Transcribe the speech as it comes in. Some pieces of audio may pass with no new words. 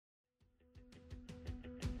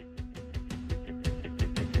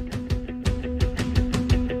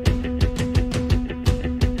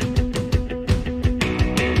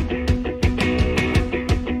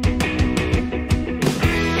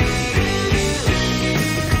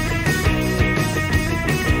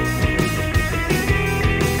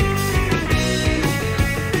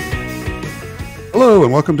Hello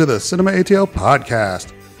and welcome to the Cinema ATL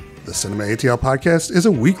podcast. The Cinema ATL podcast is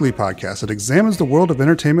a weekly podcast that examines the world of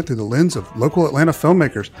entertainment through the lens of local Atlanta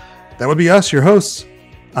filmmakers. That would be us, your hosts.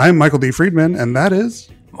 I'm Michael D. Friedman, and that is...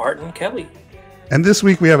 Martin Kelley. And this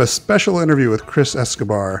week we have a special interview with Chris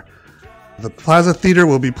Escobar. The Plaza Theater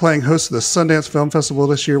will be playing host to the Sundance Film Festival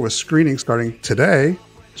this year with screenings starting today,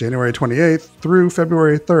 January 28th, through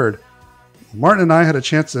February 3rd. Martin and I had a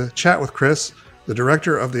chance to chat with Chris, the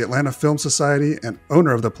director of the Atlanta Film Society and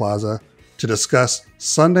owner of the Plaza, to discuss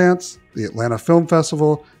Sundance, the Atlanta Film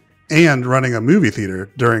Festival, and running a movie theater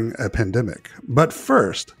during a pandemic. But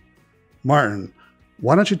first, Martin,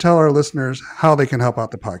 why don't you tell our listeners how they can help out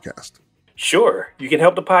the podcast? Sure. You can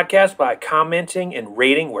help the podcast by commenting and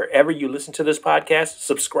rating wherever you listen to this podcast.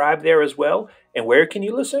 Subscribe there as well. And where can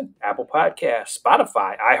you listen? Apple Podcasts,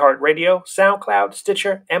 Spotify, iHeartRadio, SoundCloud,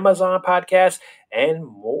 Stitcher, Amazon Podcasts, and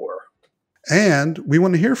more. And we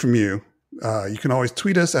want to hear from you. You can always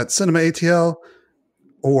tweet us at CinemaATL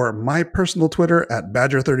or my personal Twitter at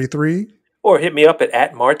Badger33. Or hit me up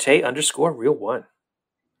at Marte_Real1.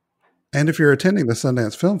 And if you're attending the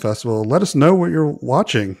Sundance Film Festival, let us know what you're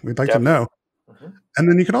watching. We'd like to know. Mm-hmm. And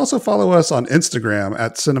then you can also follow us on Instagram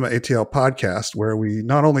at CinemaATL Podcast, where we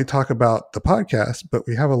not only talk about the podcast, but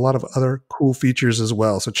we have a lot of other cool features as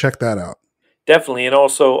well. So check that out. Definitely. And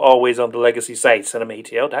also always on the legacy site,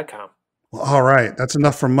 CinemaATL.com. Well, all right. That's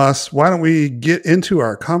enough from us. Why don't we get into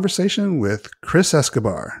our conversation with Chris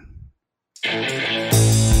Escobar?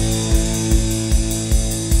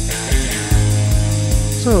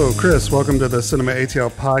 So, Chris, welcome to the Cinema ATL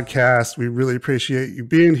podcast. We really appreciate you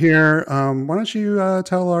being here. Why don't you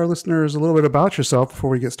tell our listeners a little bit about yourself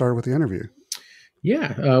before we get started with the interview?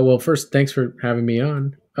 Yeah. Well, first, thanks for having me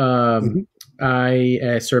on.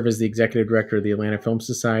 I serve as the executive director of the Atlanta Film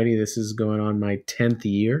Society. This is going on my 10th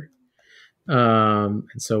year. And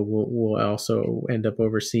so we'll also end up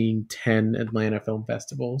overseeing 10 Atlanta film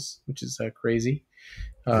festivals, which is crazy.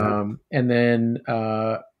 And then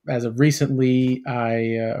as of recently,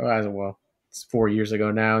 it's 4 years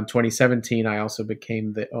ago now. In 2017, I also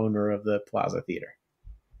became the owner of the Plaza Theater.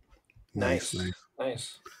 Nice.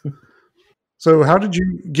 So how did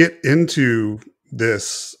you get into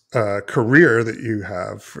this career that you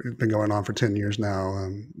have been going on for 10 years now?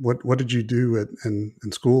 What did you do in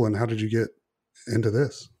school, and how did you get into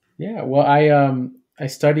this? Yeah, well, I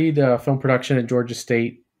studied film production at Georgia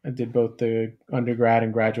State. I did both the undergrad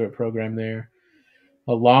and graduate program there.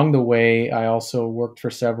 Along the way, I also worked for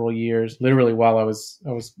several years, literally while I was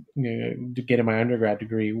getting my undergrad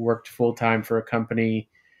degree, worked full time for a company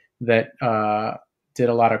that did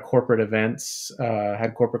a lot of corporate events,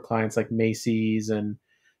 had corporate clients like Macy's and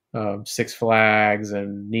Six Flags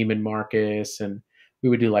and Neiman Marcus, and we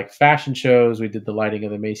would do like fashion shows. We did the lighting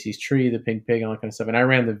of the Macy's tree, the Pink Pig, all that kind of stuff. And I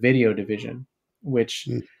ran the video division, which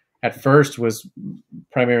at first was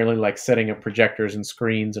primarily like setting up projectors and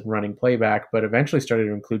screens and running playback, but eventually started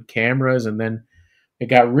to include cameras. And then it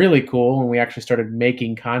got really cool when we actually started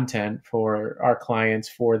making content for our clients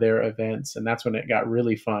for their events. And that's when it got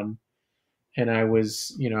really fun. And I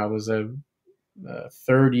was a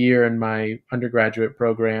third year in my undergraduate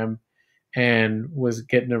program and was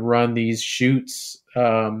getting to run these shoots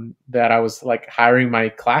that I was like hiring my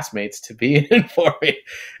classmates to be in for me.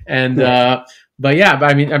 And, really,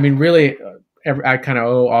 I kind of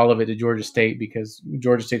owe all of it to Georgia State, because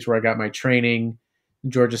Georgia State's where I got my training.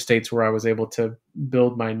 Georgia State's where I was able to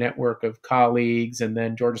build my network of colleagues. And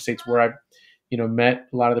then Georgia State's where I, met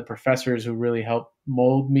a lot of the professors who really helped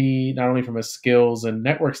mold me, not only from a skills and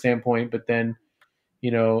network standpoint, but then,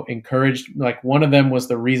 encouraged, like one of them was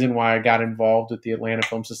the reason why I got involved with the Atlanta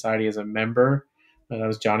Film Society as a member. That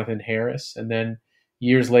was Jonathan Harris. And then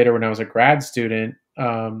years later, when I was a grad student,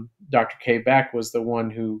 Dr. K. Beck was the one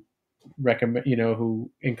who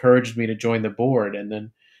who encouraged me to join the board. And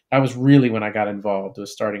then that was really when I got involved,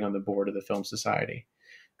 was starting on the board of the Film Society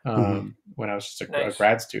when I was just a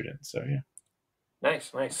grad student. So, yeah.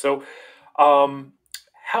 Nice. So,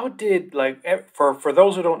 how did, for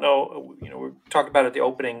those who don't know, we talked about at the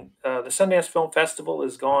opening, the Sundance Film Festival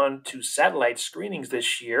has gone to satellite screenings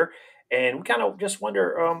this year. And we kind of just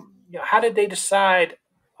wonder, how did they decide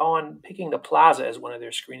on picking the Plaza as one of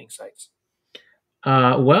their screening sites?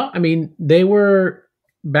 They were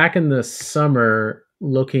back in the summer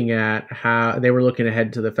looking at how they were looking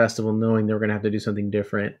ahead to the festival, knowing they were going to have to do something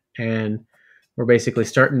different. And we're basically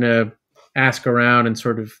starting to ask around and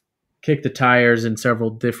sort of kick the tires in several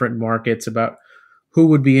different markets about who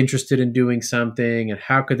would be interested in doing something and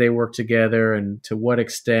how could they work together and to what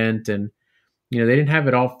extent. And, they didn't have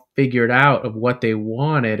it all figured out of what they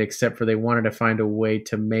wanted, except for they wanted to find a way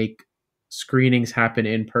to make screenings happen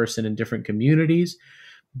in person in different communities,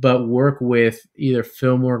 but work with either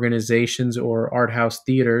film organizations or art house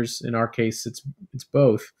theaters. In our case, it's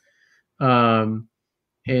both.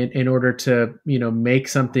 In order to make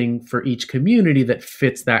something for each community that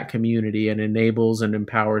fits that community and enables and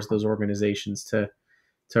empowers those organizations to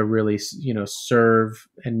really serve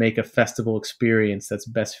and make a festival experience that's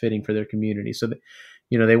best fitting for their community. So that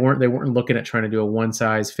they weren't looking at trying to do a one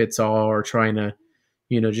size fits all, or trying to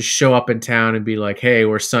just show up in town and be like, hey,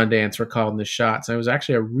 we're Sundance, we're calling the shots. And it was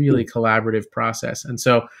actually a really collaborative process. And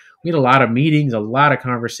so we had a lot of meetings, a lot of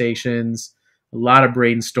conversations, a lot of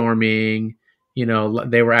brainstorming.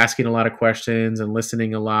 They were asking a lot of questions and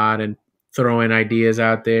listening a lot and throwing ideas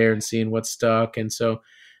out there and seeing what stuck. And so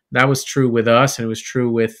that was true with us, and it was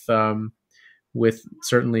true with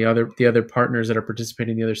certainly the other partners that are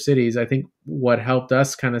participating in the other cities. I think what helped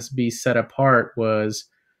us kind of be set apart was,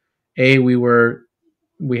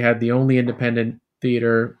 we had the only independent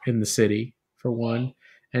theater in the city, for one,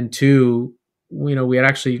 and two, we had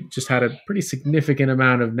actually just had a pretty significant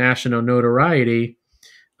amount of national notoriety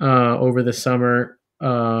over the summer,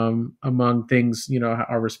 among things,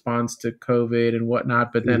 our response to COVID and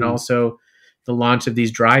whatnot, but then also the launch of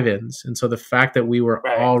these drive-ins. And so the fact that we were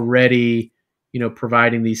already,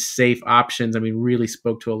 providing these safe options, really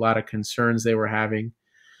spoke to a lot of concerns they were having.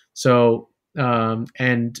 So,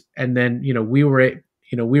 and then, we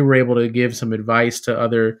were able to give some advice to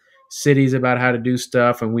other cities about how to do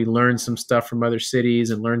stuff. And we learned some stuff from other cities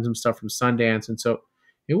and learned some stuff from Sundance. And so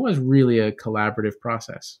it was really a collaborative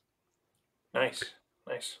process. Nice.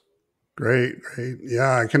 Great.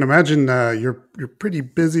 Yeah, I can imagine you're pretty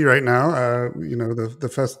busy right now.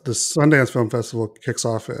 The Sundance Film Festival kicks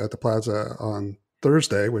off at the Plaza on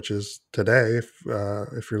Thursday, which is today. If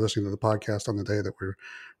you're listening to the podcast on the day that we're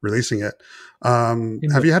releasing it,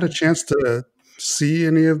 have you had a chance to see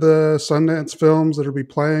any of the Sundance films that will be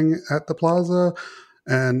playing at the Plaza?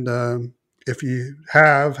 And if you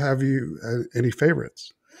have you any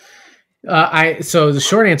favorites? So the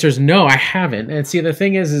short answer is no, I haven't. And see, the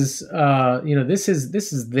thing is this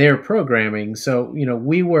is their programming. So,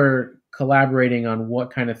 we were collaborating on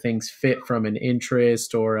what kind of things fit from an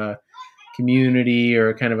interest or a community,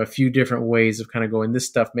 or kind of a few different ways of kind of going, this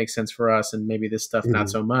stuff makes sense for us, and maybe this stuff not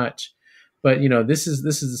so much. But, this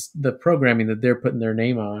is the programming that they're putting their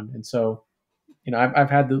name on. And so,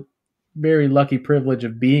 I've had the very lucky privilege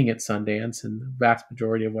of being at Sundance, and the vast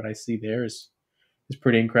majority of what I see there is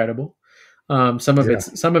pretty incredible. Some of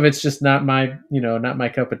it's just not my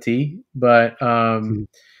cup of tea, but so,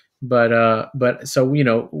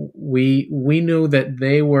 we knew that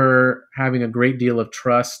they were having a great deal of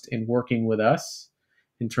trust in working with us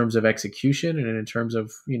in terms of execution, and in terms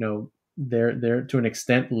of, they're to an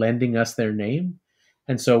extent lending us their name.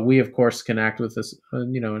 And so we, of course, can act with this,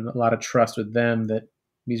 and a lot of trust with them that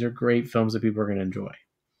these are great films that people are going to enjoy.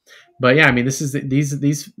 But yeah, many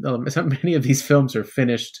of these films are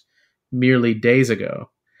finished merely days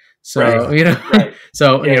ago. So,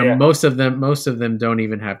 most of them don't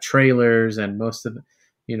even have trailers, and most of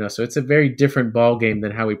so it's a very different ball game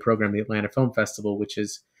than how we program the Atlanta Film Festival, which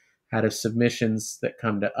is out of submissions that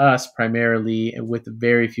come to us primarily, and with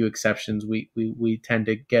very few exceptions, we tend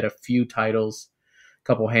to get a few titles, a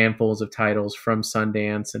couple handfuls of titles from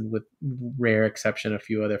Sundance, and with rare exception, a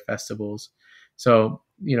few other festivals. So,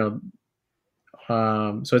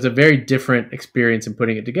 so it's a very different experience in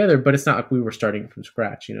putting it together, but it's not like we were starting from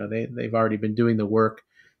scratch. They've already been doing the work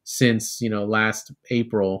since, last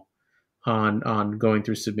April on going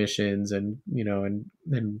through submissions and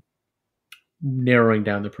narrowing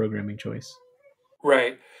down the programming choice.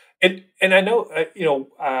 Right. And I know,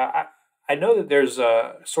 I know that there's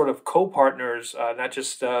sort of co-partners, not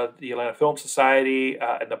just the Atlanta Film Society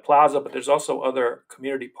and the Plaza, but there's also other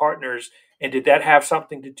community partners. And did that have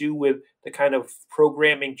something to do with the kind of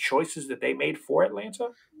programming choices that they made for Atlanta?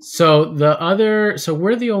 So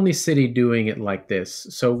we're the only city doing it like this.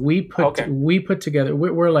 So we put together,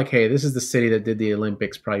 we're like, hey, this is the city that did the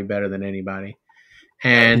Olympics probably better than anybody.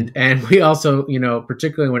 And we also,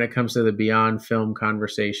 particularly when it comes to the beyond film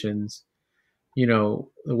conversations, the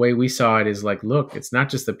way we saw it is like, look, it's not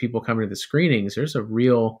just the people coming to the screenings. There's a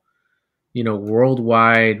real,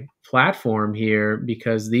 worldwide platform here,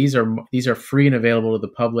 because these are free and available to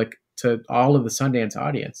the public, to all of the Sundance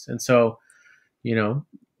audience. And so,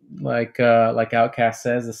 like Outcast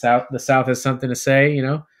says, the South has something to say,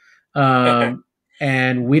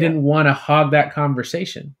 and we didn't want to hog that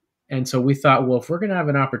conversation. And so we thought, well, if we're going to have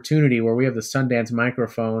an opportunity where we have the Sundance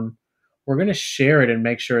microphone, we're going to share it and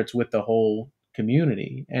make sure it's with the whole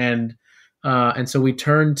community. And so we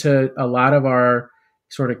turned to a lot of our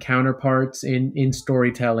sort of counterparts in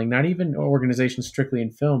storytelling, not even organizations strictly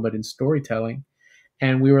in film, but in storytelling.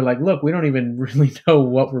 And we were like, look, we don't even really know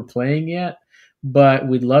what we're playing yet, but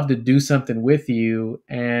we'd love to do something with you.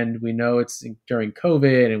 And we know it's during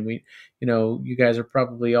COVID, and you guys are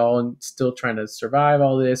probably all still trying to survive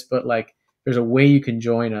all this, but like, there's a way you can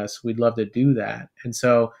join us. We'd love to do that. And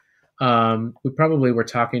so we probably were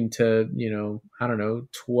talking to,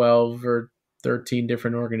 12 or 13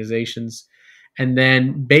 different organizations. And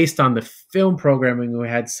then based on the film programming we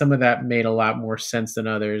had, some of that made a lot more sense than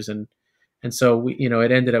others. And so we,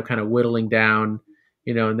 it ended up kind of whittling down,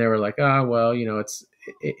 and they were like, oh, well,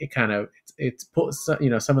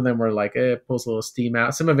 some of them were like, it pulls a little steam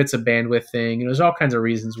out. Some of it's a bandwidth thing. There's all kinds of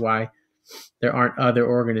reasons why there aren't other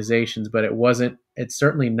organizations, but it's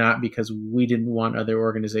certainly not because we didn't want other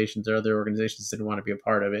organizations or other organizations didn't want to be a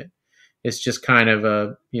part of it. It's just kind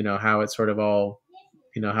of how it sort of all,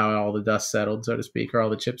 how all the dust settled, so to speak, or all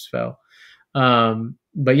the chips fell.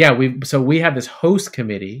 But yeah, we have this host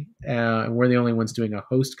committee, and we're the only ones doing a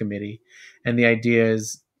host committee. And the idea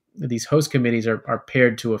is these host committees are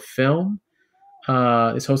paired to a film.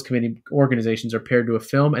 These host committee organizations are paired to a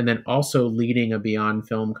film, and then also leading a beyond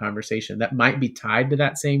film conversation that might be tied to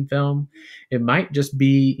that same film. It might just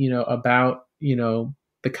be, about,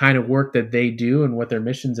 the kind of work that they do and what their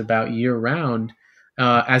mission's about year round,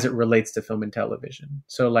 as it relates to film and television.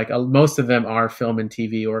 So like most of them are film and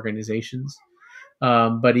TV organizations.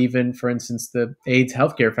 But even, for instance, the AIDS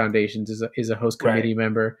Healthcare Foundations is a host committee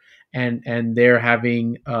member, and they're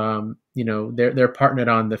having, they're partnered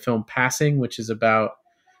on the film Passing, which is about,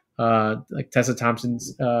 like Tessa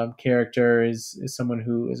Thompson's character is someone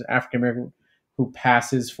who is African American who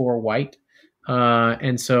passes for white,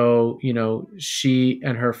 and so she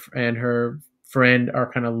and her friend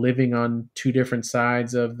are kind of living on two different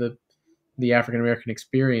sides of the African American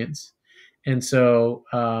experience. And so,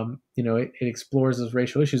 it explores those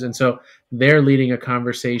racial issues. And so they're leading a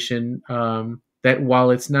conversation that,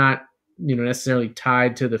 while it's not, necessarily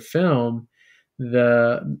tied to the film,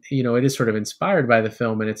 it is sort of inspired by the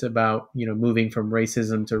film, and it's about, moving from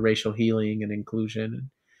racism to racial healing and inclusion.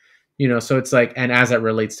 And, so it's like, and as it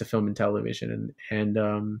relates to film and television, and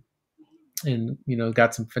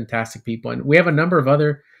got some fantastic people. And we have a number of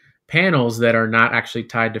other panels that are not actually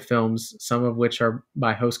tied to films, some of which are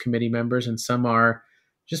by host committee members, and some are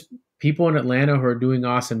just people in Atlanta who are doing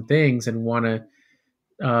awesome things and want to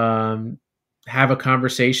have a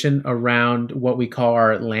conversation around what we call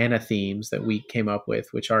our Atlanta themes that we came up with,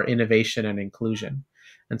 which are innovation and inclusion.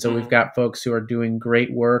 And so we've got folks who are doing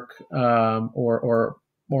great work, or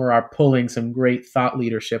are pulling some great thought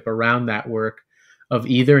leadership around that work of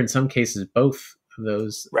either, in some cases, both of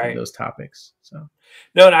those topics. So.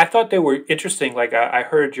 No, and I thought they were interesting. Like I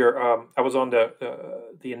heard I was on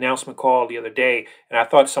the announcement call the other day, and I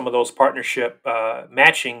thought some of those partnership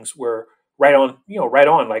matchings were right on.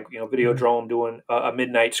 Like Videodrome doing a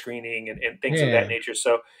midnight screening and things of that nature.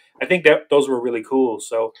 So I think that those were really cool.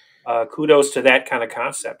 So kudos to that kind of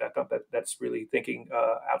concept. I thought that's really thinking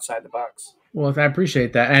outside the box. Well, I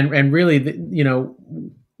appreciate that, and really,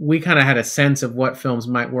 we kind of had a sense of what films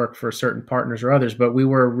might work for certain partners or others, but we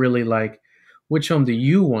were really like, which film do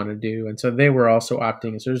you want to do? And so they were also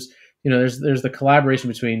opting. So there's the collaboration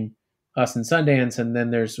between us and Sundance, and then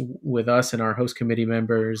there's with us and our host committee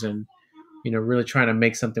members, and really trying to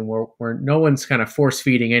make something where no one's kind of force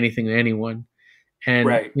feeding anything to anyone.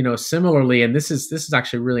 And similarly, and this is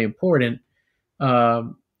actually really important.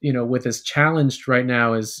 With as challenged right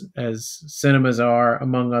now as cinemas are,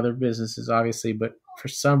 among other businesses, obviously, but for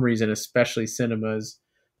some reason, especially cinemas,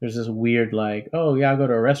 there's this weird like, oh yeah, I'll go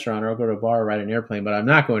to a restaurant or I'll go to a bar or ride an airplane, but I'm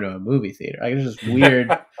not going to a movie theater. Like, it's just weird.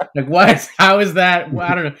 Like, what? How is that? Well,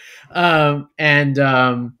 I don't know.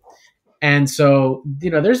 And so,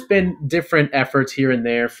 there's been different efforts here and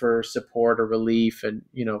there for support or relief, and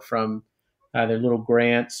from either little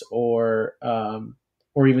grants or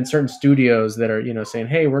even certain studios that are saying,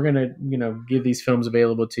 hey, we're gonna give these films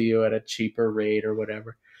available to you at a cheaper rate or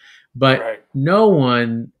whatever. But no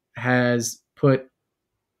one has put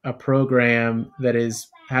a program that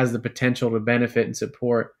has the potential to benefit and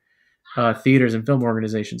support theaters and film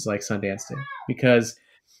organizations like Sundance did, because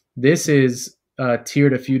this is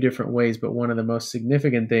tiered a few different ways. But one of the most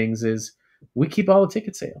significant things is we keep all the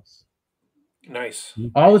ticket sales. Nice.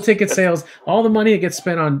 All the ticket sales, all the money that gets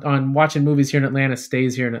spent on watching movies here in Atlanta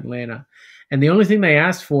stays here in Atlanta. And the only thing they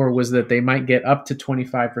asked for was that they might get up to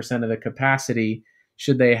 25% of the capacity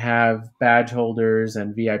should they have badge holders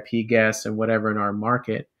and VIP guests and whatever in our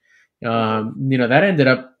market. That ended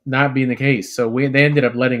up not being the case. So they ended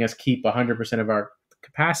up letting us keep 100% of our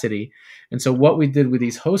capacity. And so what we did with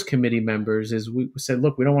these host committee members is we said,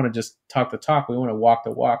 look, we don't want to just talk the talk. We want to walk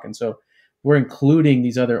the walk. And so we're including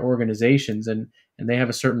these other organizations, and they have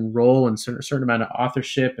a certain role and a certain amount of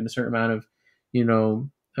authorship and a certain amount of,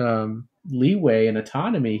 leeway and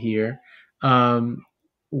autonomy here.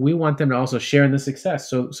 We want them to also share in the success.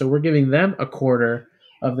 So we're giving them a quarter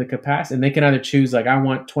of the capacity, and they can either choose, like, I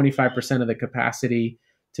want 25% of the capacity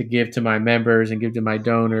to give to my members and give to my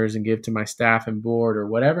donors and give to my staff and board or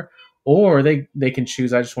whatever. Or they can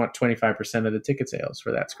choose, I just want 25% of the ticket sales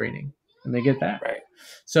for that screening, and they get that. Right.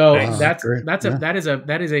 So Nice.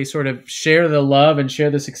 that is a sort of share the love and share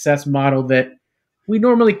the success model that we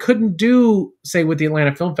normally couldn't do, say, with the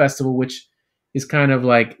Atlanta Film Festival, which is kind of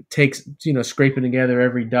like takes, scraping together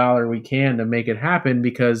every dollar we can to make it happen,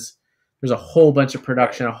 because there's a whole bunch of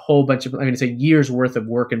production, it's a year's worth of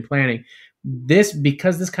work and planning.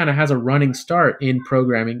 Because this kind of has a running start in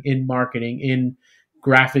programming, in marketing, in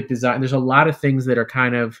graphic design. There's a lot of things that are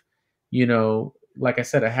kind of, like I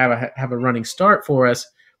said, have a running start for us.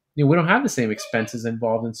 We don't have the same expenses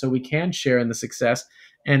involved, and so we can share in the success.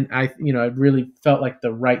 And it really felt like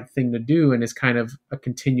the right thing to do, and is kind of a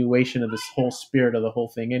continuation of this whole spirit of the whole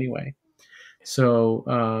thing anyway. So,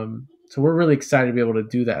 so we're really excited to be able to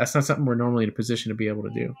do that. That's not something we're normally in a position to be able to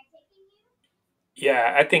do.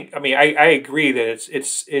 Yeah, I agree that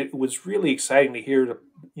it was really exciting to hear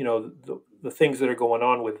the things that are going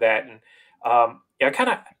on with that, and kind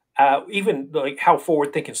of even like how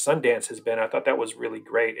forward thinking Sundance has been. I thought that was really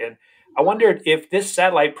great, and I wondered if this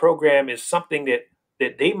satellite program is something that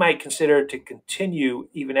they might consider to continue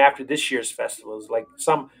even after this year's festivals, like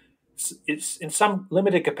it's in some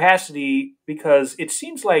limited capacity, because it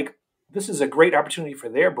seems like this is a great opportunity for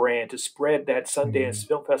their brand to spread that Sundance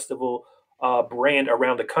Film Festival brand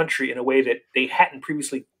around the country in a way that they hadn't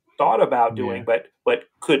previously thought about doing, but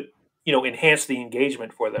could enhance the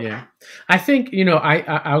engagement for them. Yeah, I think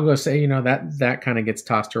I'll go say that kind of gets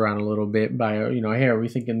tossed around a little bit by hey, are we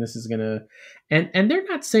thinking this is gonna, and they're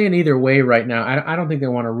not saying either way right now. I don't think they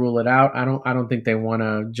want to rule it out. I don't think they want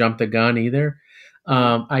to jump the gun either.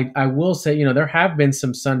 I will say, there have been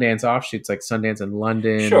some Sundance offshoots, like Sundance in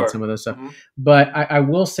London and some of those stuff. Mm-hmm. But I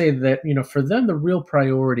will say that, for them, the real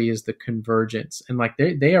priority is the convergence. And like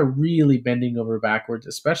they are really bending over backwards,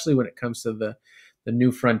 especially when it comes to the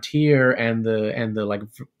new frontier and the like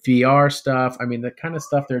VR stuff. I mean, the kind of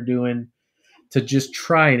stuff they're doing to just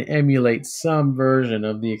try and emulate some version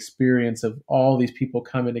of the experience of all these people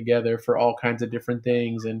coming together for all kinds of different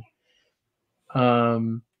things. And,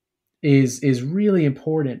 is really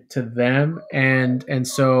important to them, and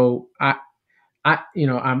so I'm not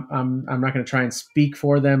going to try and speak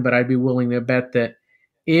for them, but I'd be willing to bet that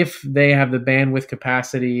if they have the bandwidth,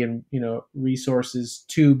 capacity, and resources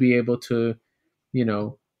to be able to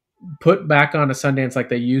put back on a Sundance like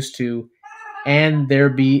they used to, and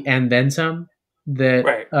then some,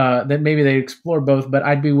 that that maybe they explore both. But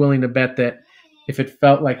I'd be willing to bet that if it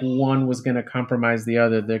felt like one was going to compromise the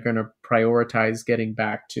other, they're going to prioritize getting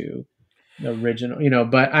back to the original,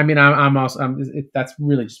 but I mean, that's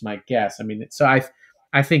really just my guess. I mean, so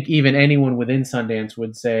I think even anyone within Sundance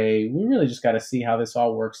would say, we really just got to see how this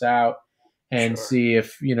all works out and see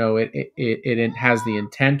if, it has the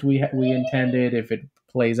intent we intended, if it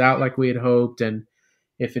plays out like we had hoped, and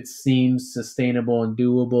if it seems sustainable and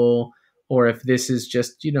doable, or if this is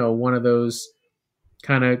just, one of those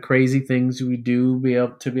kind of crazy things we do be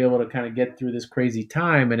able to kind of get through this crazy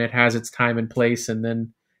time, and it has its time and place, and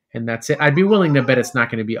that's it. I'd be willing to bet it's not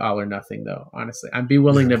going to be all or nothing, though, honestly. I'd be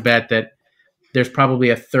willing to bet that there's probably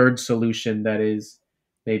a third solution that is,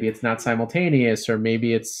 maybe it's not simultaneous, or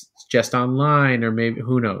maybe it's just online, or maybe,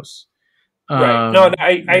 who knows? Right. No,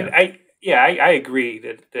 I agree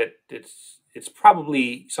that it's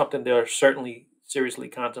probably something they're certainly seriously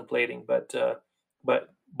contemplating, but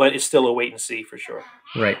it's still a wait and see for sure.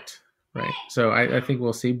 Right. So I think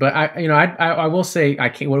we'll see. But I will say,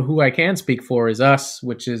 who I can speak for is us,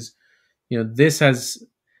 which is,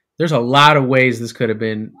 there's a lot of ways this could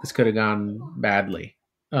have gone badly,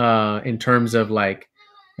 in terms of like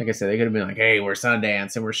I said, they could have been like, hey, we're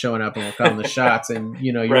Sundance and we're showing up and we're calling the shots, and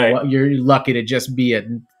you're lucky to just be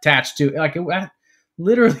attached to, like, it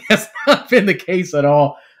literally has not been the case at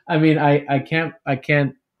all. I mean, I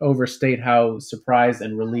can't overstate how surprised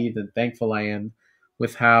and relieved and thankful I am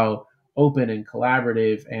with how open and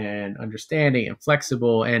collaborative and understanding and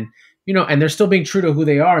flexible, and and they're still being true to who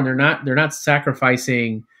they are, and they're not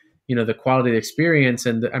sacrificing the quality of the experience.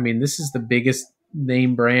 And I mean, this is the biggest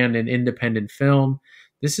name brand in independent film.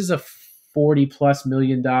 This is a $40+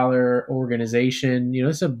 million organization.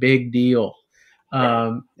 It's a big deal.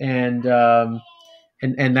 And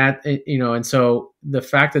and that, and so the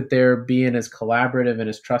fact that they're being as collaborative and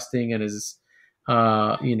as trusting and as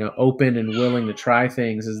open and willing to try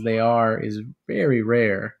things as they are is very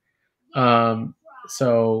rare.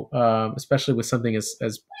 Especially with something as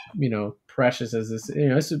precious as this,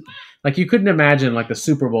 this is, like, you couldn't imagine like the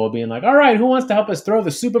Super Bowl being like, all right, who wants to help us throw the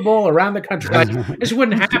Super Bowl around the country? Like, it just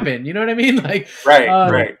wouldn't happen. You know what I mean? Like,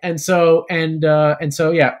 right. And so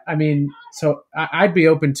yeah, I mean, so I'd be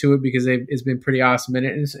open to it because it's been pretty awesome. And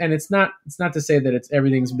it's not to say that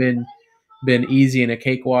everything's been easy and a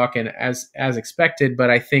cakewalk and as expected, but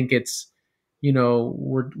I think it's,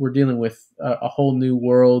 we're dealing with a whole new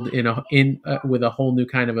world with a whole new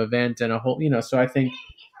kind of event and a whole, so I think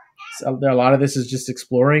a lot of this is just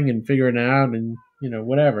exploring and figuring it out and,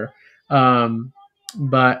 whatever.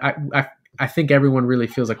 But I think everyone really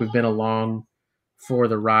feels like we've been along for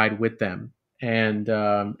the ride with them. And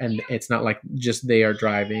it's not like just they are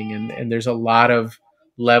driving, and there's a lot of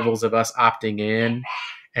levels of us opting in,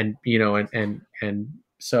 and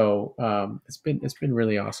so it's been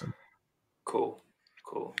really awesome. Cool.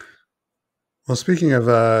 Well, speaking of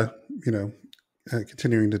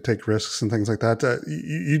continuing to take risks and things like that,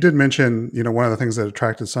 you did mention one of the things that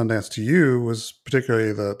attracted Sundance to you was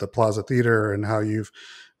particularly the Plaza Theater and how you've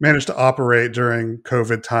managed to operate during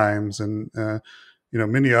COVID times, and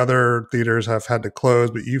many other theaters have had to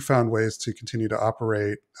close, but you found ways to continue to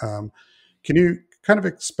operate. Can you kind of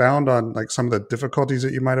expound on like some of the difficulties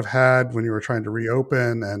that you might have had when you were trying to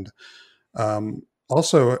reopen, and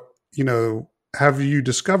also, have you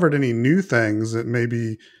discovered any new things that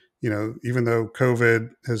maybe, even though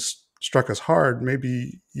COVID has struck us hard,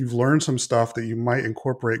 maybe you've learned some stuff that you might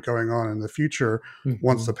incorporate going on in the future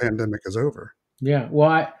once the pandemic is over? Yeah.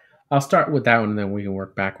 Well, I'll start with that one and then we can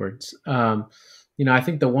work backwards. I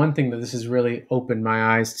think the one thing that this has really opened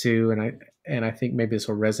my eyes to, and I think maybe this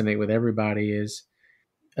will resonate with everybody, is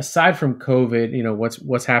aside from COVID,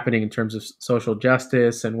 what's happening in terms of social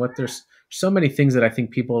justice and what there's so many things that I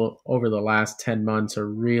think people over the last 10 months are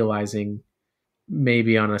realizing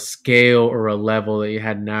maybe on a scale or a level that you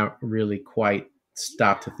had not really quite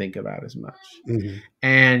stopped to think about as much. Mm-hmm.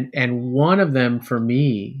 And one of them for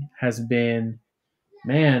me has been,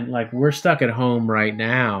 man, like, we're stuck at home right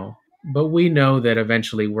now, but we know that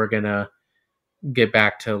eventually we're going to get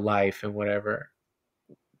back to life and whatever.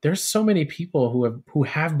 There's so many people who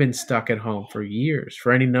have been stuck at home for years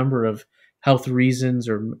for any number of health reasons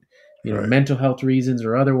or right. mental health reasons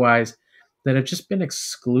or otherwise, that have just been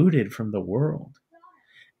excluded from the world.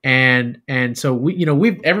 And so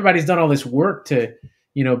everybody's done all this work to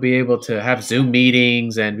be able to have Zoom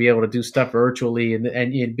meetings and be able to do stuff virtually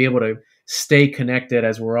and be able to stay connected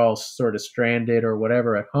as we're all sort of stranded or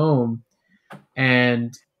whatever at home.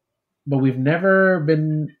 But we've never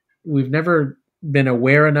been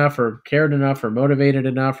aware enough or cared enough or motivated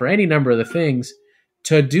enough or any number of the things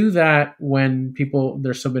to do that when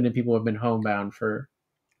there's so many people who have been homebound for,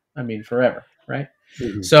 forever. Right.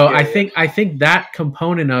 Mm-hmm. So yeah, I think that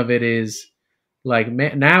component of it is like,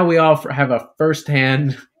 now we all have a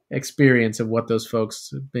firsthand experience of what those folks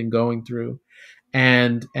have been going through.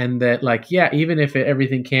 And that, like, yeah, even if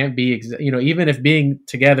everything can't be, even if being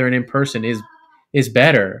together and in person is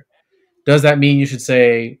better, does that mean you should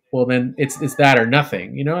say, well, then it's that or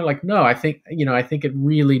nothing? Like, no, I think it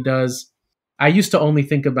really does. I used to only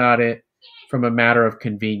think about it from a matter of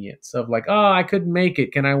convenience of like, oh, I couldn't make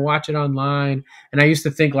it. Can I watch it online? And I used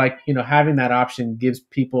to think like, having that option gives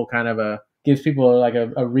people like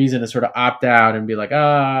a reason to sort of opt out and be like,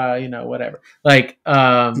 whatever. Like,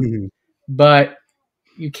 mm-hmm. But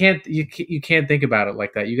you can't think about it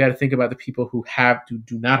like that. You got to think about the people who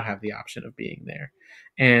do not have the option of being there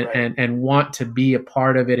and want to be a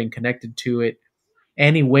part of it and connected to it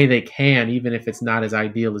any way they can, even if it's not as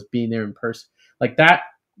ideal as being there in person. Like that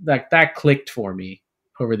clicked for me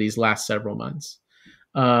over these last several months.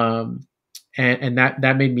 And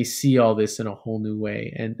that made me see all this in a whole new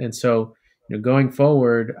way. And so, going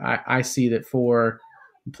forward, I see that for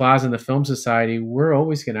Plaza and the Film Society, we're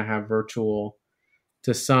always going to have virtual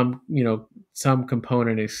to some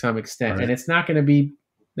component to some extent. Right. And it's not going to be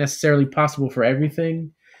necessarily possible for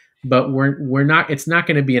everything, but it's not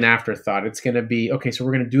going to be an afterthought. It's going to be, okay, so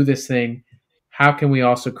we're going to do this thing. How can we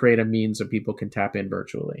also create a means so people can tap in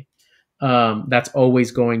virtually? That's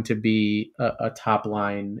always going to be a top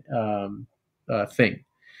line thing.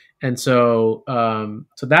 And so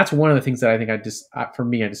that's one of the things that I think I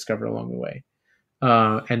discovered along the way.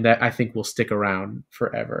 And that I think will stick around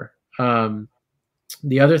forever.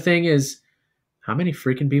 The other thing is, how many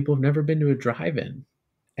freaking people have never been to a drive-in?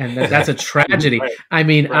 And that's a tragedy. Right. I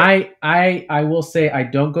mean, right. I will say I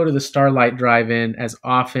don't go to the Starlight Drive-In as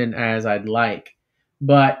often as I'd like,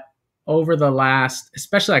 But over the last,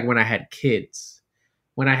 especially like when I had kids,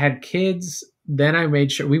 then I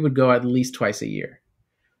made sure we would go at least twice a year.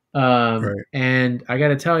 Right. And I got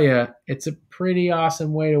to tell you, it's a pretty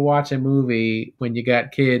awesome way to watch a movie when you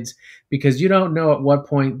got kids, because you don't know at what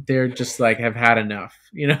point they're just like have had enough,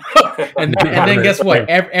 and then guess what?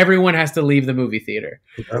 Everyone has to leave the movie theater.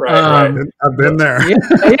 Right. I've been there.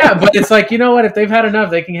 Yeah, but it's like, you know what? If they've had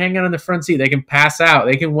enough, they can hang out in the front seat. They can pass out.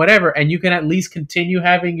 They can whatever, and you can at least continue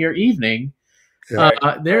having your evening. Yeah.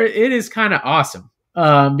 It is kind of awesome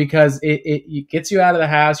because it gets you out of the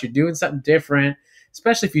house. You're doing something different.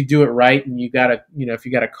 Especially if you do it right, and if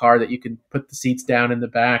you got a car that you can put the seats down in the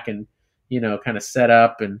back and, kind of set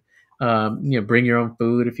up and, bring your own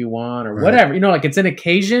food if you want or whatever, like it's an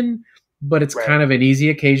occasion, but it's kind of an easy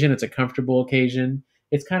occasion. It's a comfortable occasion.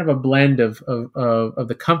 It's kind of a blend of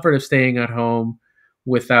the comfort of staying at home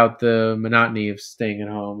without the monotony of staying at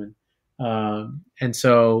home. And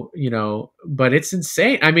so, but it's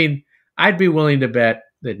insane. I mean, I'd be willing to bet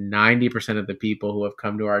that 90% of the people who have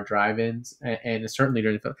come to our drive-ins, and certainly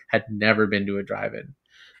during the film, had never been to a drive-in.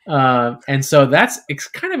 And so it's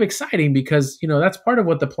kind of exciting because, that's part of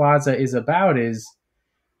what the Plaza is about is,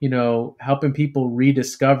 helping people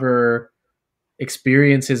rediscover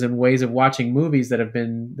experiences and ways of watching movies that have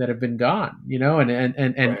been gone,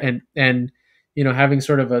 and having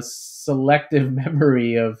sort of a selective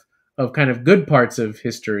memory of kind of good parts of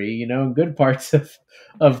history, and good parts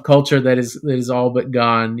of culture that is all but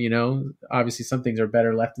gone. Obviously some things are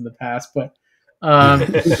better left in the past, but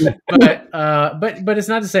it's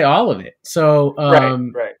not to say all of it. So,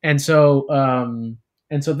 right. And so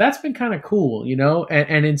that's been kind of cool,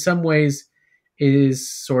 and in some ways is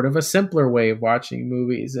sort of a simpler way of watching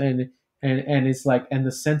movies, and it's like, and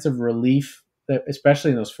the sense of relief that,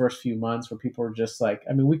 especially in those first few months where people were just like,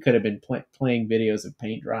 I mean, we could have been playing videos of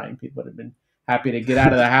paint drying. People would have been happy to get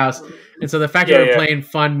out of the house. And so the fact that we're playing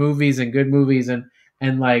fun movies and good movies and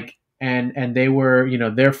they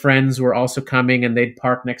were, their friends were also coming, and they'd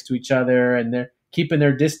park next to each other, and they're keeping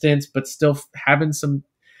their distance, but still having some,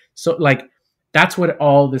 so like, that's what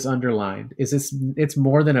all this underlined is. It's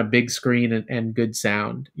more than a big screen and good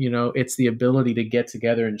sound. It's the ability to get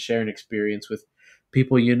together and share an experience with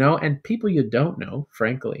people and people you don't know,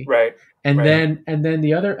 frankly. Right. And then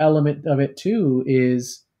the other element of it too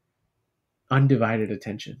is undivided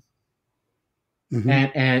attention. Mm-hmm.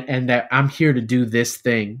 And that I'm here to do this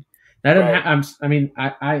thing. That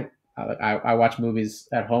I watch movies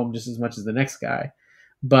at home just as much as the next guy,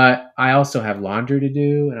 but I also have laundry to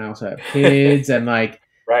do, and I also have kids, and like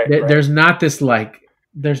there's not this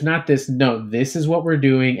no, this is what we're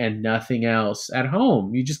doing and nothing else at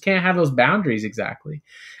home. You just can't have those boundaries exactly.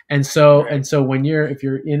 And so if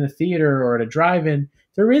you're in a theater or at a drive-in,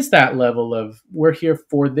 there is that level of, we're here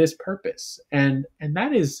for this purpose. And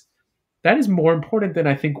that is more important than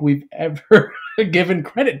I think we've ever given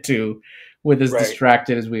credit to, with as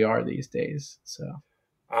distracted as we are these days. So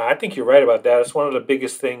I think you're right about that. It's one of the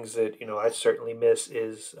biggest things that, I certainly miss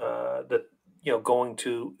is going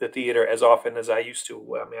to the theater as often as I used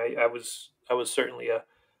to. I mean, I was certainly a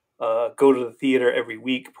go to the theater every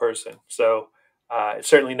week person. So it's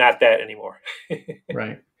certainly not that anymore.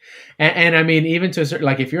 Right. And I mean, even to a certain,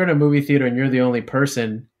 like, if you're in a movie theater and you're the only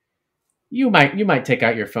person, you might take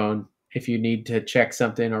out your phone if you need to check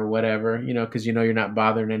something or whatever, because you're not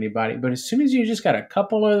bothering anybody. But as soon as you just got a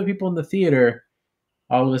couple other people in the theater,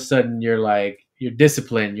 all of a sudden you're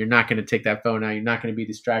disciplined. You're not going to take that phone out. You're not going to be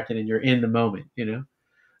distracted, and you're in the moment, Yeah,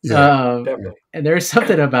 definitely. And there's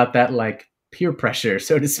something about that, like, peer pressure,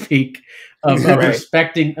 so to speak, of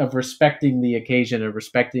respecting the occasion, of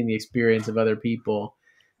respecting the experience of other people.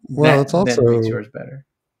 Well, it's also, that makes yours better.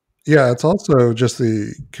 Yeah, it's also just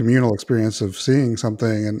the communal experience of seeing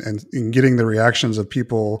something and getting the reactions of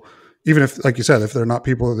people, even if, like you said, if they're not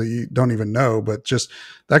people that you don't even know, but just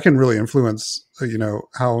that can really influence,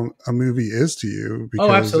 how a movie is to you. Because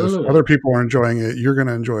absolutely. If other people are enjoying it, you're going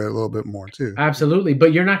to enjoy it a little bit more too. Absolutely.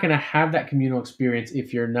 But you're not going to have that communal experience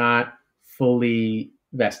if you're not fully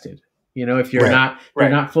vested, if you're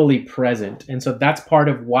not fully present. And so that's part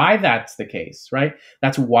of why that's the case, right?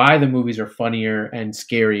 That's why the movies are funnier and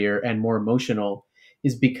scarier and more emotional,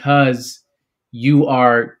 is because you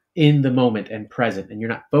are in the moment and present, and you're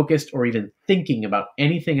not focused or even thinking about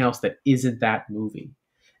anything else that isn't that movie.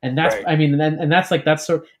 And that's, I mean, and that's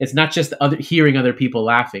sort of, it's not just hearing other people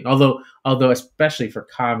laughing, although especially for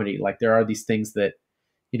comedy, like, there are these things that,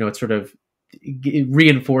 it sort of, it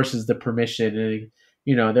reinforces the permission, and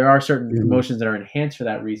there are certain emotions that are enhanced for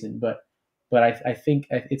that reason, but I think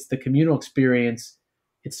it's the communal experience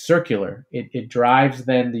it's circular. It drives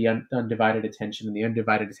then the undivided attention, and the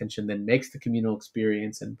undivided attention then makes the communal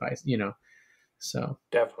experience, and vice, so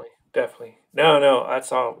Definitely. No,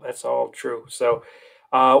 that's all true. So,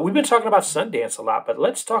 we've been talking about Sundance a lot, but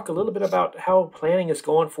let's talk a little bit about how planning is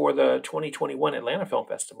going for the 2021 Atlanta Film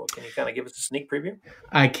Festival. Can you kind of give us a sneak preview?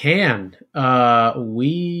 I can.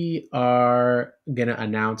 We are gonna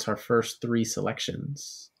announce our first 3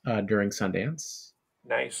 selections during Sundance.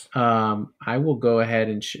 Nice. I will go ahead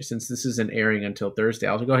and since this isn't airing until Thursday,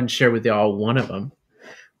 I'll go ahead and share with y'all one of them,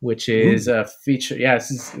 which is a feature. Yeah,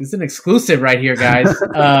 this is an exclusive right here, guys.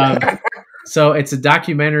 So it's a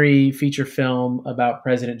documentary feature film about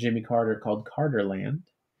President Jimmy Carter called Carterland.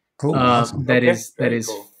 Cool. Awesome. That is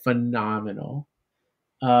cool. phenomenal.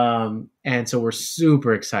 And so we're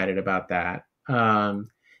super excited about that. And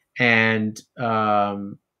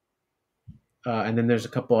then there's a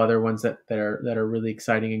couple other ones that are really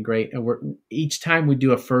exciting and great. And each time we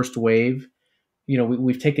do a first wave,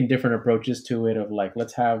 we've taken different approaches to it, of like,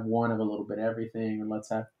 let's have one of a little bit of everything, and let's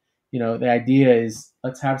have, the idea is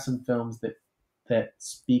let's have some films that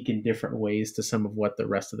speak in different ways to some of what the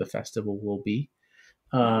rest of the festival will be.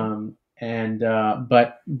 But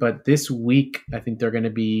this week, I think they're going to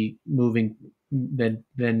be moving, then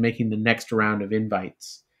making the next round of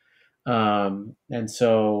invites. And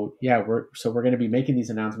so, yeah, we're going to be making these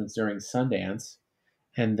announcements during Sundance,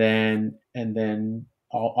 and then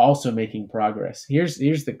also making progress. Here's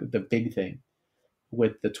the big thing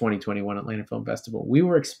with the 2021 Atlanta Film Festival. We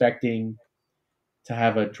were expecting to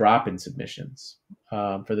have a drop in submissions.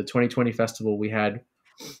 For the 2020 festival, we had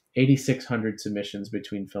 8,600 submissions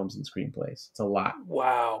between films and screenplays. It's a lot.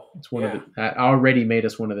 Wow. It's that already made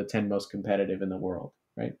us one of the 10 most competitive in the world,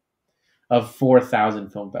 right? Of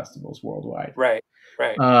 4,000 film festivals worldwide. Right.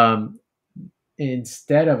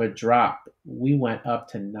 Instead of a drop, we went up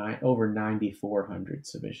to over 9,400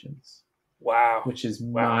 submissions. Wow. Which is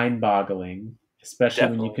mind-boggling,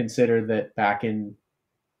 especially when you consider that back in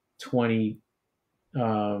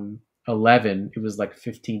 2011, it was like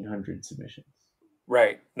 1,500 submissions.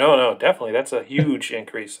 Right. No, definitely. That's a huge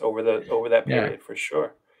increase over that period, for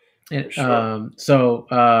sure. And, so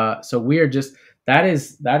we are just, that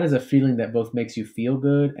is a feeling that both makes you feel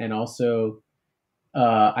good, and also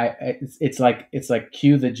it's like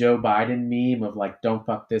cue the Joe Biden meme of like, don't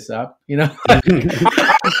fuck this up,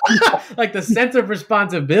 like the sense of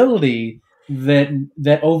responsibility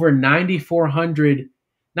that over 9,400,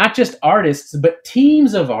 not just artists but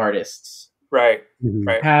teams of artists, right,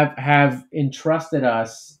 have entrusted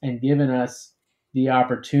us and given us the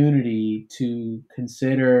opportunity to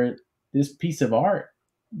consider this piece of art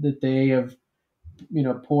that they have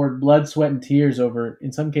poured blood, sweat, and tears over,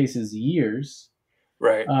 in some cases years,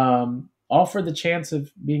 right, all for the chance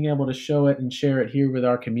of being able to show it and share it here with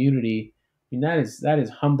our community. I mean, that is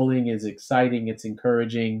humbling, it's exciting, it's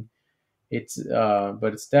encouraging,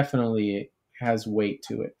 but it's definitely has weight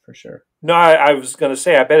to it for sure. No, I was going to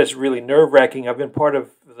say, I bet it's really nerve-wracking. I've been part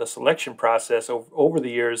of the selection process over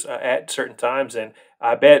the years at certain times, and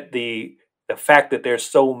I bet the fact that there's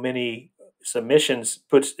so many submissions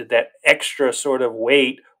puts that extra sort of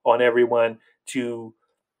weight on everyone to,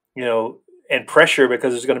 and pressure,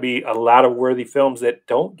 because there's going to be a lot of worthy films that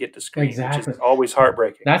don't get to screen, exactly. Which is always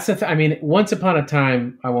heartbreaking. That's I mean, once upon a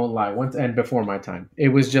time, I won't lie, and before my time, it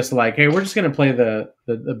was just like, hey, we're just going to play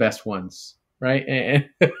the best ones, right?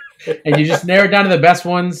 And you just narrow it down to the best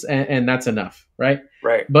ones, and that's enough, right?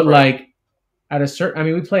 Right. But like at a certain,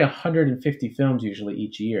 we play 150 films usually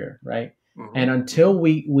each year, right? Mm-hmm. And until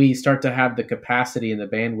we start to have the capacity and the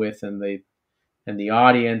bandwidth and the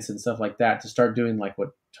audience and stuff like that to start doing like what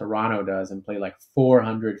Toronto does and play like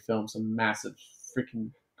 400 films, a massive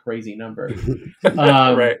freaking crazy number.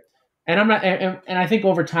 Right. And I'm not, and I think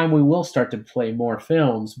over time we will start to play more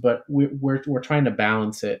films, but we're trying to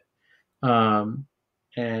balance it. And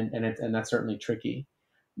that's certainly tricky,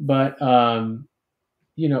 but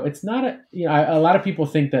it's not a lot of people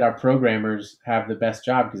think that our programmers have the best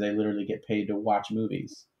job because they literally get paid to watch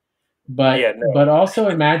movies. But but also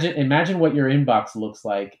imagine what your inbox looks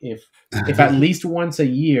like if at least once a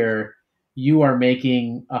year you are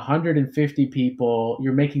making 150 people,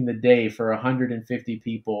 you're making the day for 150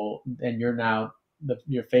 people, and you're now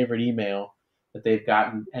your favorite email that they've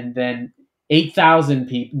gotten, and then 8,000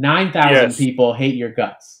 people, 9,000 people hate your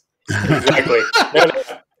guts. Exactly.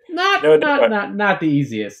 Not the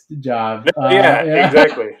easiest job.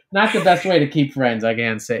 Exactly. Not the best way to keep friends, I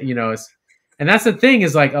can say. And that's the thing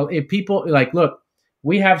is like, if people like, look,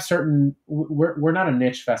 we have we're not a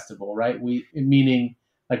niche festival, right? Meaning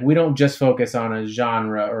like we don't just focus on a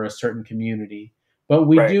genre or a certain community, but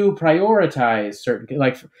we Right. do prioritize certain,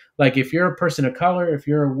 like if you're a person of color, if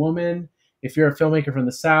you're a woman, if you're a filmmaker from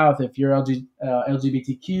the South, if you're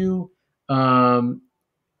LGBTQ, and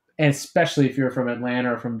especially if you're from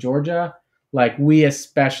Atlanta or from Georgia, like we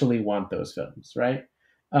especially want those films, right?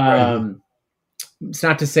 Right. It's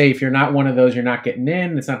not to say if you're not one of those, you're not getting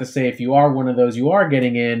in. It's not to say if you are one of those, you are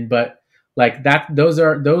getting in. But like that, those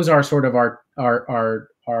are sort of our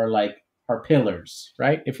like our pillars,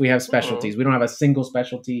 right? If we have specialties, we don't have a single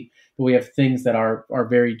specialty, but we have things that are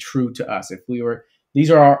very true to us. These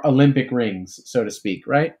are our Olympic rings, so to speak,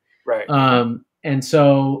 right? Right. And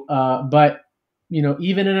so, but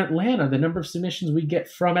even in Atlanta, the number of submissions we get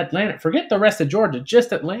from Atlanta, forget the rest of Georgia,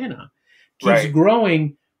 just Atlanta keeps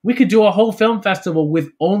growing. We could do a whole film festival with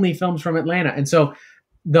only films from Atlanta. And so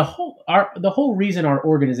the whole reason our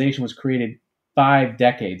organization was created 5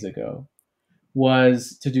 decades ago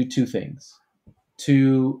was to do 2 things: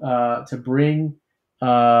 to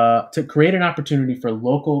create an opportunity for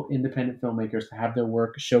local independent filmmakers to have their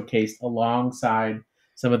work showcased alongside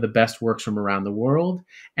some of the best works from around the world,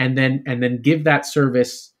 and then give that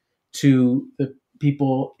service to the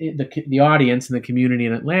people, the audience and the community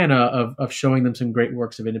in Atlanta of showing them some great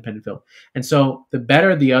works of independent film. And so the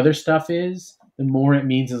better the other stuff is, the more it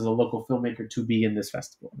means as a local filmmaker to be in this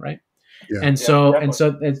festival, right? Yeah. And so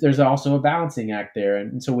there's also a balancing act there.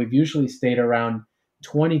 And so we've usually stayed around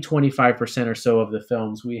 25% or so of the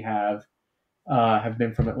films we have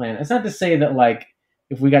been from Atlanta. It's not to say that like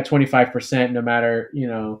if we got 25%, no matter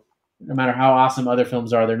how awesome other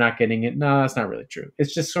films are, they're not getting it. No, that's not really true.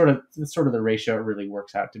 It's just sort of the ratio it really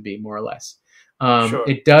works out to be, more or less. Sure.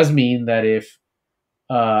 It does mean that if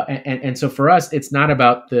and so for us, it's not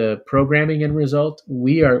about the programming end result.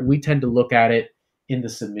 We tend to look at it in the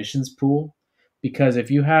submissions pool, because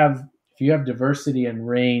if you have diversity and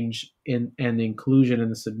range and inclusion in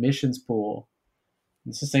the submissions pool,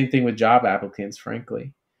 it's the same thing with job applicants,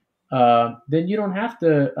 frankly. Then you don't have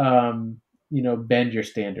to bend your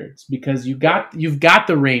standards, because you've got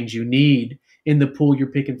the range you need in the pool you're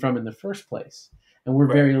picking from in the first place. And we're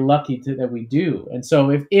very lucky that we do. And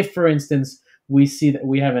so if for instance we see that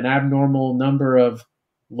we have an abnormal number of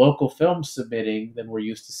local films submitting than we're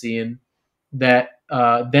used to seeing, that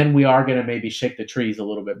then we are going to maybe shake the trees a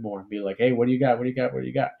little bit more and be like, hey, what do you got? What do you got? What do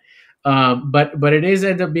you got? But it is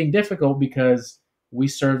end up being difficult, because we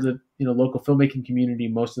serve the local filmmaking community.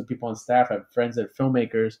 Most of the people on staff have friends that are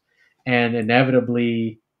filmmakers, and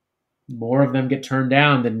inevitably more of them get turned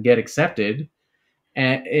down than get accepted.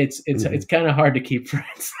 And it's kind of hard to keep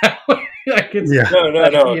friends that way. Like it's,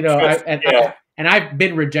 No. And I've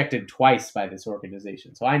been rejected twice by this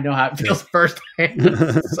organization, so I know how it feels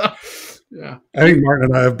firsthand. So, yeah, I think Martin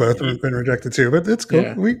and I have both been rejected too, but it's cool.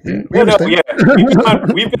 Yeah. We understand.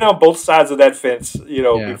 understand. We've been on both sides of that fence,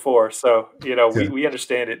 before. So, we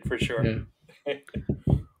understand it for sure. Yeah.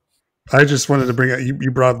 I just wanted to bring up,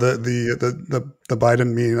 you brought the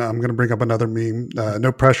Biden meme. I'm going to bring up another meme.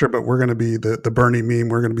 No pressure, but we're going to be the Bernie meme.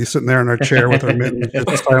 We're going to be sitting there in our chair with our mittens,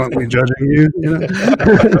 just silently judging you.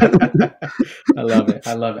 I love it.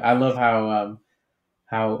 I love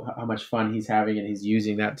how much fun he's having, and he's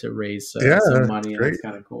using that to raise some money. And it's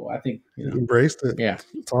kind of cool. I think embraced it. Yeah,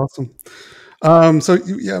 it's awesome. So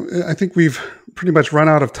I think we've pretty much run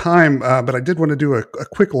out of time, but I did want to do a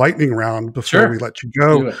quick lightning round before we let you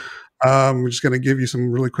go. We're just going to give you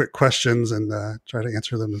some really quick questions and try to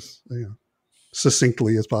answer them as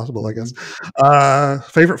succinctly as possible, I guess.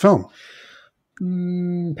 Favorite film?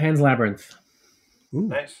 Pan's Labyrinth. Ooh.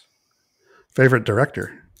 Nice. Favorite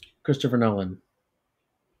director? Christopher Nolan.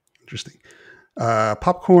 Interesting.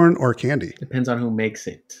 Popcorn or candy? Depends on who makes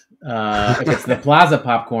it. If it's the Plaza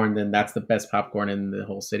popcorn, then that's the best popcorn in the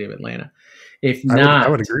whole city of Atlanta. If not, I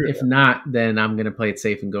would agree with that. Not, then I'm going to play it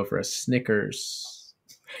safe and go for a Snickers.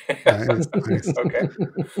 Nice. Okay.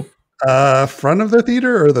 Front of the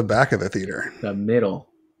theater or the back of the theater? The middle.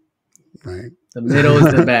 Right. The middle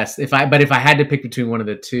is the best. If I had to pick between one of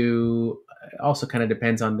the two, it also kind of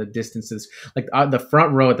depends on the distances. Like the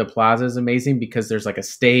front row at the Plaza is amazing because there's like a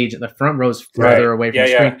stage. The front row is further away from the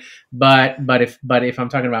screen. But if I'm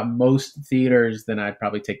talking about most theaters, then I'd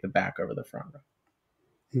probably take the back over the front row.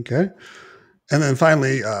 Okay. And then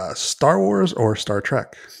finally, Star Wars or Star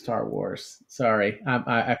Trek? Star Wars. Sorry,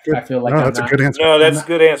 I feel like that's a good answer. No, that's a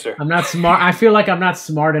good answer. I'm not smart. I feel like I'm not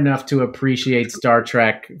smart enough to appreciate Star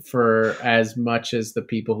Trek for as much as the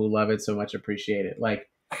people who love it so much appreciate it. Like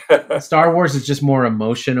Star Wars is just more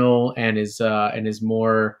emotional and is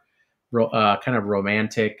more kind of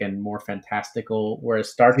romantic and more fantastical, whereas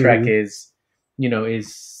Star Trek is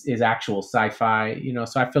actual sci-fi.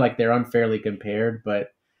 So I feel like they're unfairly compared,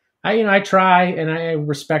 but I try, and I have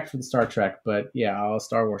respect for the Star Trek, but yeah, I'll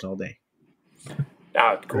Star Wars all day.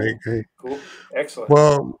 Ah, cool. Great. Cool. Excellent.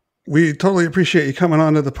 Well, we totally appreciate you coming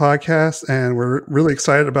on to the podcast, and we're really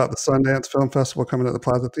excited about the Sundance Film Festival coming to the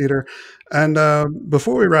Plaza Theater. And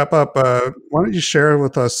before we wrap up, why don't you share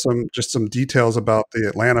with us some details about the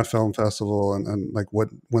Atlanta Film Festival and like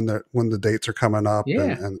when the dates are coming up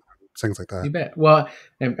and things like that. You bet. Well,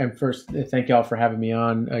 and first, thank y'all for having me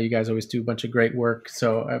on. You guys always do a bunch of great work,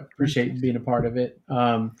 so I appreciate being a part of it.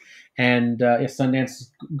 Sundance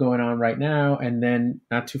is going on right now, and then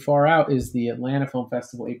not too far out is the Atlanta Film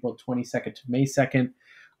Festival, April 22nd to May 2nd.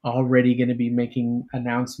 Already going to be making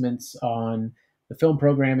announcements on the film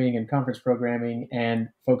programming and conference programming, and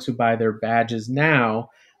folks who buy their badges now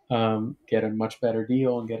get a much better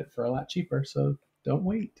deal and get it for a lot cheaper. So don't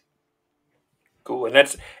wait. Cool. And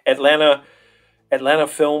that's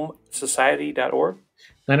AtlantaFilmSociety.org?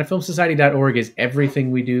 AtlantaFilmSociety.org is everything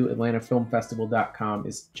we do. AtlantaFilmFestival.com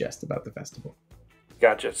is just about the festival.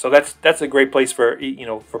 Gotcha. So that's a great place for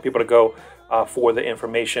people to go for the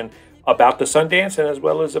information about the Sundance and as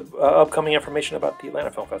well as upcoming information about the Atlanta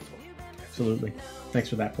Film Festival. Absolutely. Thanks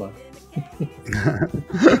for that plug.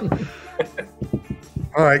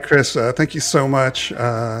 All right, Chris. Thank you so much.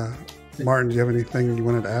 Martin, do you have anything you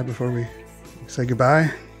wanted to add before we say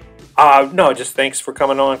goodbye? No, just thanks for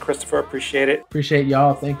coming on, Christopher. Appreciate it. Appreciate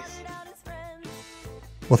y'all. Thanks.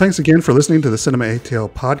 Well, thanks again for listening to the Cinema ATL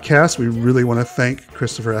podcast. We really want to thank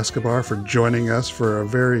Christopher Escobar for joining us for a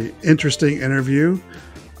very interesting interview.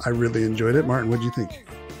 I really enjoyed it. Martin, what did you think?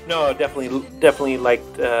 No, definitely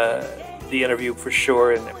liked the interview for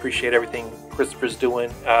sure, and appreciate everything Christopher's doing,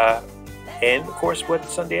 and of course what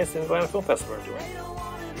Sundance and Atlanta Film Festival are doing.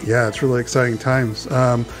 Yeah, it's really exciting times.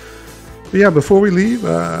 But yeah, before we leave,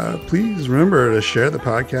 please remember to share the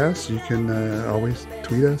podcast. You can always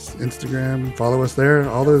tweet us, Instagram, follow us there,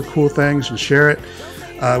 all those cool things, and share it.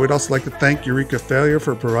 We'd also like to thank Eureka Failure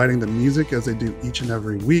for providing the music as they do each and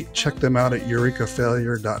every week. Check them out at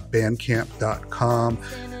eurekafailure.bandcamp.com.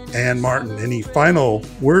 And Martin, any final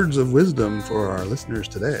words of wisdom for our listeners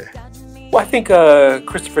today? Well, I think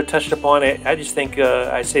Christopher touched upon it. I just think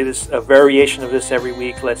I say this, a variation of this every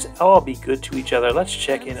week. Let's all be good to each other. Let's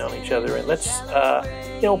check in on each other, and let's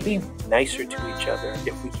be nicer to each other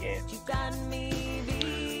if we can.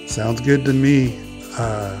 Sounds good to me.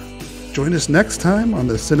 Join us next time on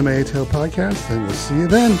the Cinema ATL podcast, and we'll see you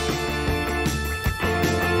then.